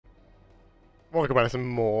Welcome back to some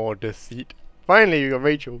more Deceit. Finally, we got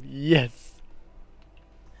Rachel. Yes.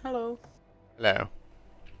 Hello. Hello.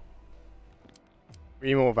 We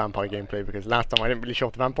need more vampire gameplay because last time I didn't really show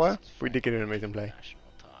off the vampire, but we did get an amazing play.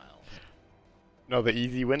 Another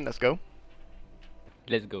easy win. Let's go.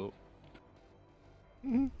 Let's go.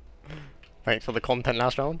 Thanks for the content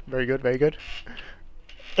last round. Very good. Very good.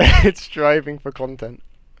 It's striving for content.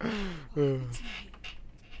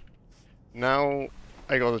 Now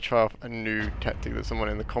I got to try off a new tactic that someone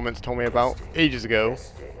in the comments told me about ages ago,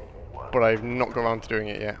 but I've not got around to doing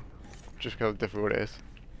it yet, just because of how difficult it is.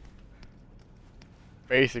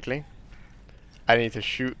 Basically, I need to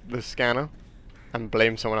shoot the scanner and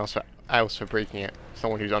blame someone else for breaking it.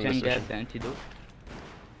 Someone who's under Can suspicion. get the antidote.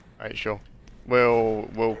 Alright, sure.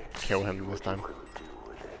 We'll kill him this time.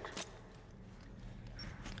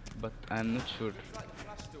 But I'm not sure.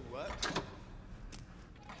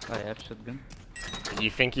 I have shotgun. You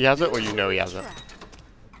think he has it, or you know he has it?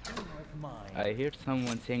 I heard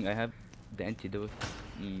someone saying I have the antidote.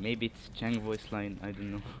 Maybe it's Chang voice line, I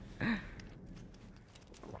don't know.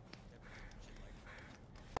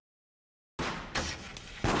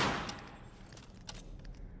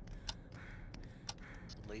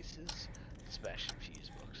 Laces, special fuse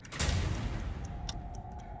box.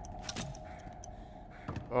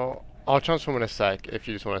 Well, I'll transform in a sec if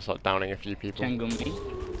you just want to start downing a few people. Chang on me.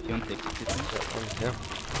 If you want to execute me. Yeah.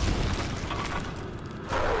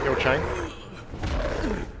 Yo, Chang.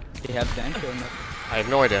 They have the anti or not? I have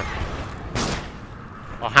no idea.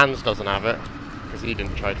 Well, Hans doesn't have it, because he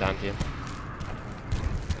didn't try to anti him.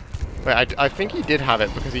 Wait, I think he did have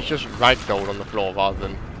it, because he's just ragdolled on the floor rather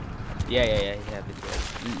than... Yeah, he have it.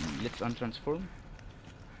 Yeah. Let's untransform.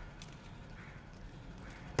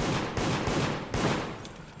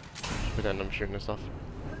 Pretend I'm shooting and stuff.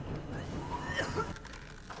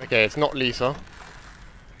 Okay, it's not Lisa.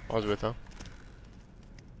 I was with her.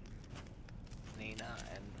 Nina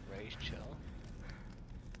and Rachel.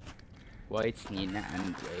 Why it's Nina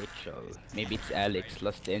and Rachel? Maybe it's Alex,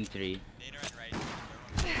 lost entry.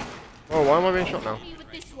 Oh, why am I being shot now? Me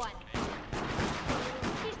with this one.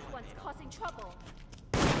 This one's causing trouble.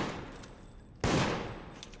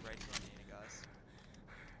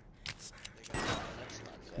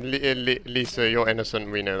 Lisa, you're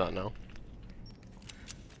innocent, we know that now.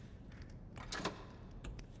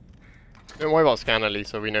 Don't worry about Scanner,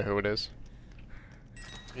 Lisa, we know who it is.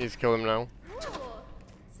 Please kill him now. Ooh,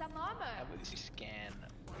 some armor. How about you scan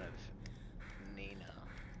one of Nina?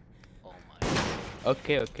 Oh my.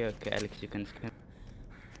 Okay, Alex, you can scan.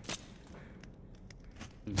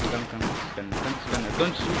 Come, scanner.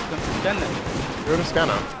 Don't shoot, come, scanner. You're the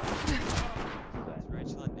Scanner.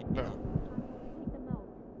 No.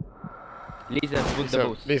 Lisa, vote the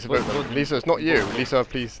boss. Lisa, Vote, vote. vote. Lisa, it's not you. Lisa,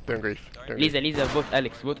 please, don't grief. Don't grief. Lisa, vote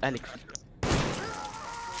Alex, vote Alex.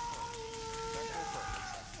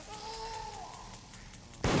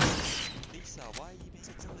 Lisa, why are you being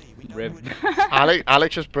so silly? We know Rip. who it is.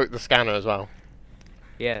 Alex just broke the scanner as well.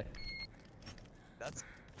 Yeah. That's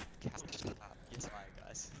cash. Yes, my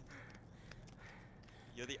guys.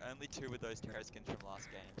 You're the only two with those terror skins from last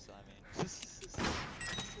game, so I mean.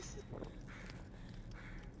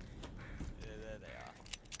 Yeah, there they are.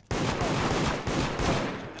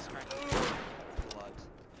 This crack blood.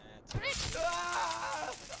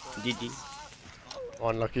 GG.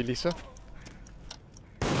 Unlucky, Lisa.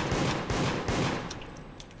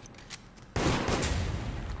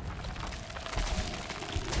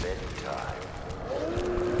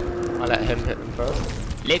 I let him hit them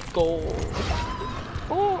first. Let's go.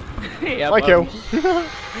 Oh. Yeah, My kill. buddy.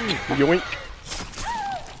 Yoink.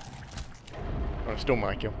 Oh, still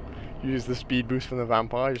my kill. Use the speed boost from the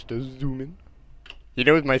vampire just to zoom in. He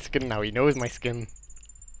knows my skin now. He knows my skin.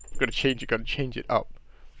 Gotta change it. Gotta change it up.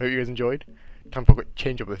 Hope you guys enjoyed. Time for a quick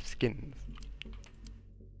change up of skins.